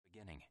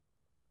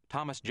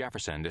Thomas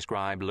Jefferson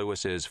described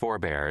Lewis's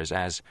forebears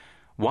as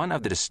one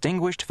of the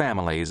distinguished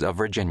families of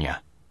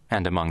Virginia,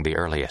 and among the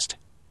earliest.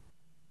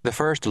 The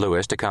first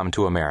Lewis to come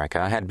to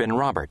America had been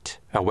Robert,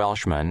 a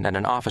Welshman and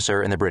an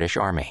officer in the British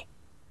Army.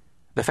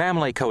 The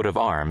family coat of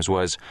arms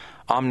was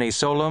Omni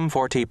solum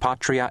forti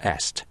patria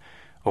est,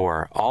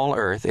 or all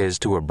earth is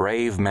to a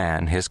brave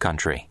man his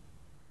country.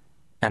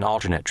 An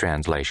alternate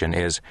translation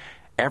is,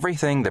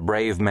 everything the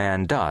brave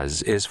man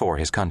does is for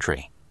his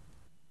country.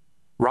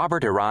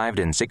 Robert arrived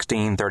in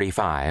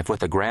 1635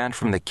 with a grant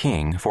from the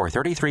king for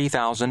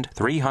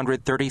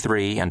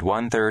 33,333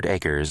 1/3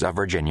 acres of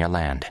Virginia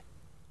land.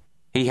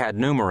 He had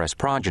numerous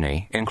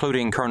progeny,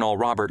 including Colonel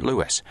Robert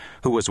Lewis,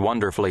 who was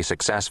wonderfully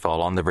successful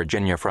on the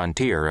Virginia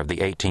frontier of the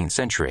 18th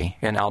century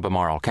in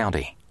Albemarle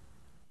County.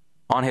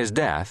 On his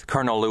death,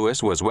 Colonel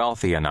Lewis was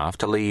wealthy enough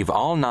to leave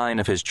all 9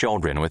 of his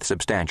children with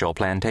substantial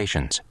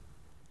plantations.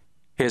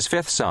 His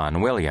 5th son,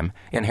 William,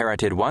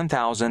 inherited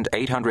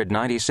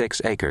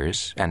 1,896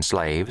 acres and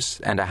slaves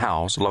and a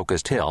house,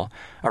 Locust Hill,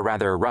 a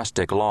rather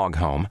rustic log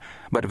home,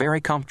 but very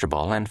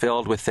comfortable and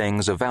filled with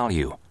things of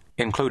value,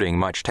 including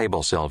much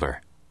table silver.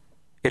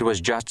 It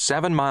was just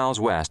 7 miles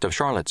west of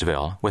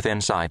Charlottesville,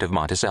 within sight of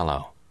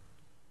Monticello.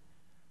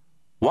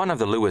 One of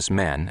the Lewis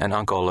men, an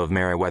uncle of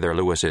Meriwether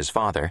Lewis's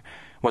father,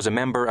 was a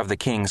member of the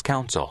King's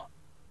Council.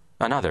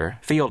 Another,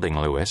 Fielding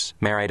Lewis,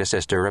 married a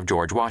sister of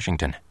George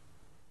Washington.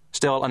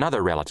 Still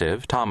another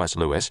relative, Thomas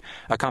Lewis,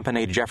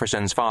 accompanied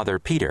Jefferson's father,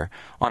 Peter,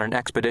 on an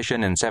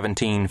expedition in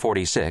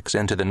 1746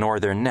 into the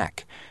Northern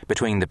Neck,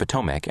 between the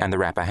Potomac and the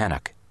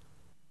Rappahannock.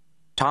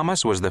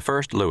 Thomas was the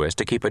first Lewis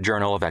to keep a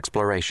journal of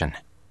exploration.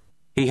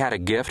 He had a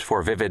gift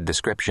for vivid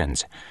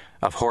descriptions,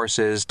 of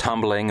horses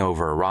tumbling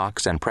over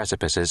rocks and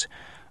precipices,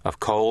 of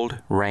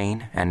cold,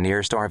 rain, and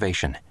near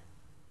starvation.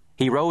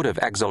 He wrote of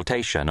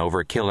exultation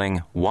over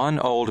killing 1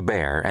 old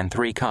bear and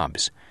 3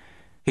 cubs.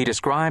 He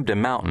described a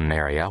mountain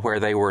area where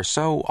they were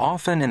so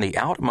often in the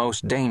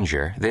outmost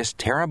danger this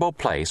terrible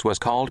place was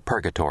called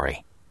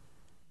Purgatory.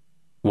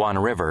 One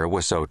river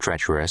was so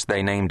treacherous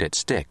they named it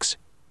Styx,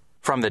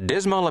 from the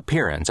dismal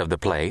appearance of the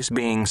place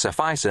being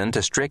sufficient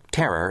to strict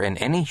terror in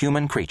any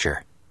human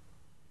creature.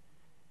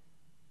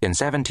 In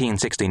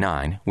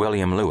 1769,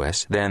 William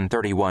Lewis, then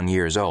 31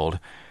 years old,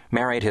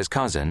 married his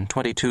cousin,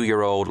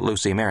 22-year-old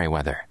Lucy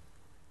Meriwether.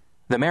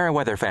 The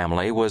Meriwether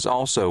family was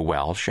also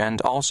Welsh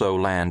and also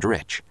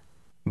land-rich.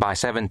 By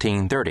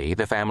 1730,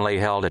 the family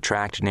held a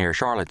tract near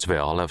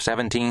Charlottesville of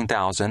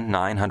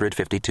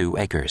 17,952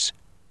 acres.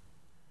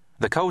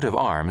 The coat of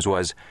arms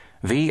was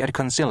Vi et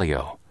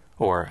Concilio,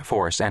 or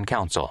Force and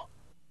Counsel.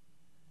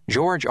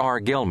 George R.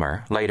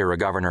 Gilmer, later a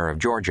governor of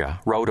Georgia,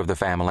 wrote of the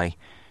family,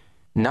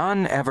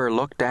 "None ever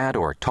looked at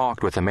or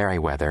talked with the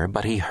Meriwether,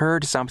 but he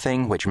heard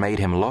something which made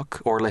him look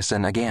or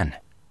listen again."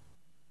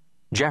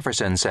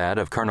 Jefferson said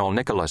of Colonel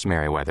Nicholas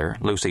Meriwether,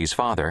 Lucy's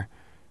father,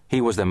 "He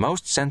was the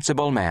most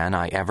sensible man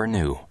I ever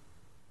knew."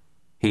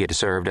 He had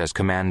served as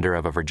commander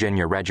of a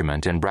Virginia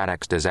regiment in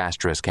Braddock's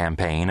disastrous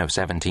campaign of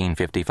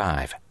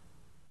 1755.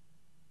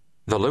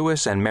 The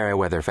Lewis and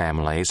Meriwether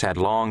families had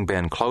long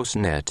been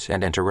close-knit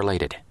and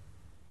interrelated.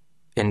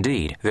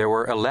 Indeed, there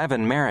were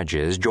 11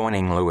 marriages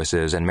joining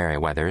Lewis's and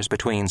Meriwether's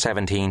between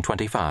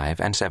 1725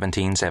 and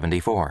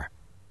 1774.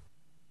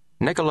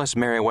 Nicholas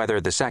Meriwether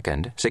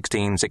II,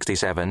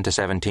 1667 to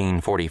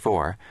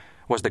 1744,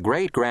 was the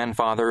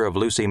great-grandfather of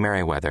Lucy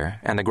Meriwether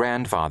and the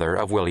grandfather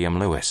of William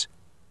Lewis.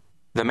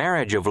 The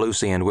marriage of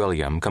Lucy and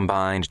William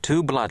combined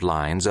 2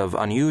 bloodlines of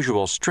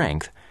unusual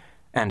strength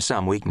and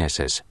some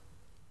weaknesses.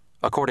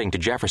 According to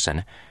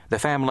Jefferson, the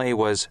family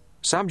was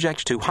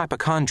subject to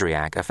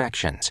hypochondriac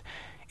affections.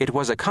 It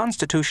was a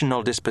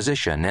constitutional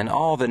disposition in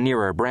all the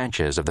nearer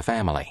branches of the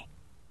family.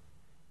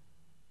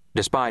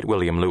 Despite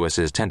William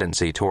Lewis's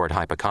tendency toward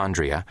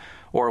hypochondria,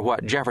 or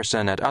what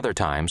Jefferson at other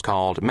times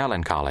called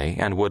melancholy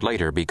and would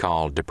later be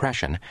called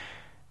depression,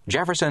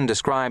 Jefferson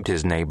described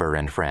his neighbor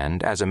and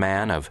friend as a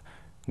man of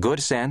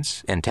good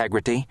sense,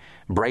 integrity,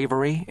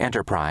 bravery,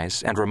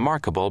 enterprise, and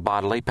remarkable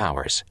bodily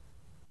powers.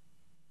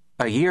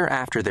 A year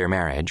after their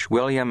marriage,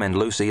 William and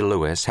Lucy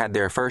Lewis had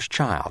their first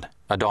child,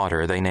 a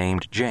daughter they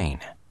named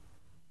Jane.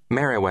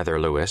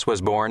 Meriwether Lewis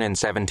was born in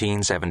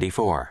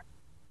 1774.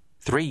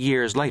 3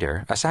 years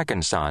later, a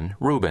second son,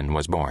 Reuben,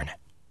 was born.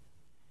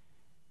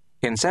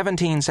 In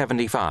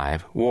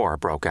 1775, war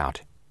broke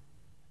out.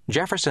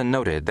 Jefferson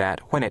noted that,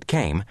 when it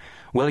came,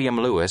 William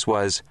Lewis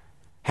was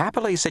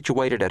happily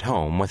situated at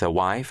home with a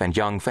wife and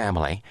young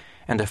family,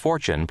 and a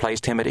fortune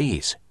placed him at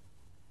ease.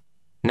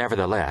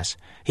 Nevertheless,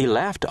 he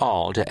left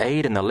all to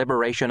aid in the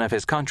liberation of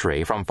his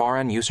country from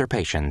foreign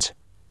usurpations.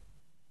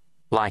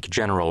 Like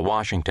General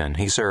Washington,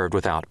 he served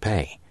without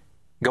pay.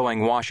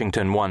 Going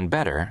Washington one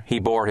better, he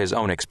bore his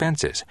own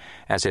expenses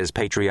as his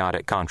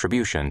patriotic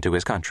contribution to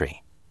his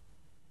country.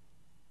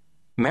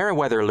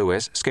 Meriwether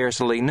Lewis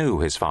scarcely knew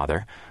his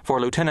father,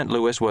 for Lieutenant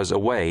Lewis was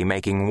away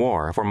making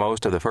war for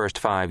most of the first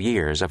 5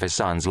 years of his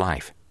son's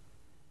life.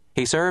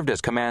 He served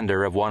as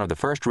commander of one of the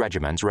first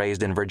regiments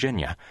raised in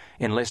Virginia,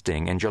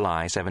 enlisting in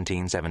July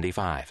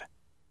 1775.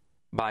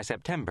 By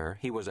September,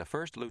 he was a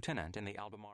first lieutenant in the Albemarle